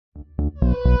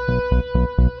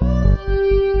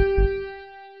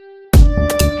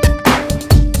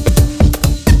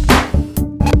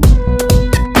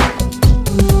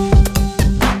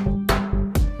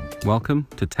Welcome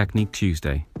to Technique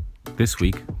Tuesday. This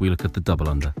week we look at the double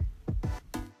under.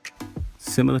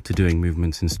 Similar to doing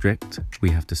movements in strict, we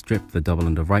have to strip the double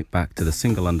under right back to the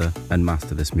single under and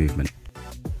master this movement.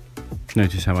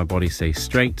 Notice how my body stays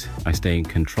straight, I stay in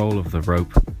control of the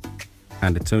rope,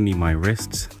 and it's only my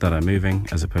wrists that are moving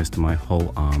as opposed to my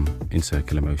whole arm in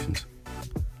circular motions.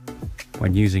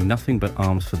 When using nothing but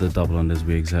arms for the double unders,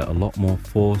 we exert a lot more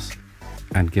force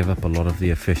and give up a lot of the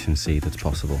efficiency that's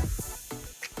possible.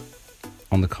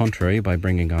 On the contrary, by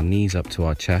bringing our knees up to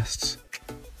our chests,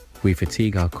 we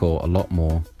fatigue our core a lot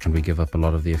more and we give up a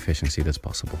lot of the efficiency that's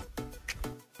possible.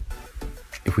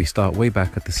 If we start way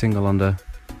back at the single under,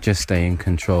 just stay in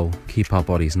control, keep our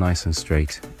bodies nice and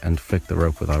straight and flick the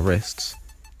rope with our wrists,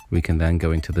 we can then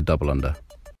go into the double under.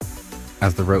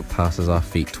 As the rope passes our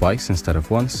feet twice instead of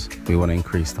once, we want to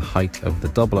increase the height of the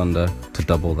double under to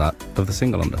double that of the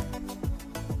single under.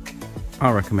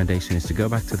 Our recommendation is to go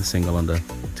back to the single under,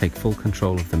 take full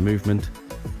control of the movement,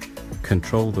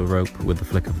 control the rope with the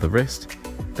flick of the wrist,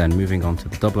 then moving on to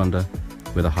the double under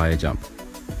with a higher jump.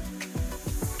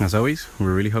 As always, we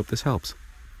really hope this helps.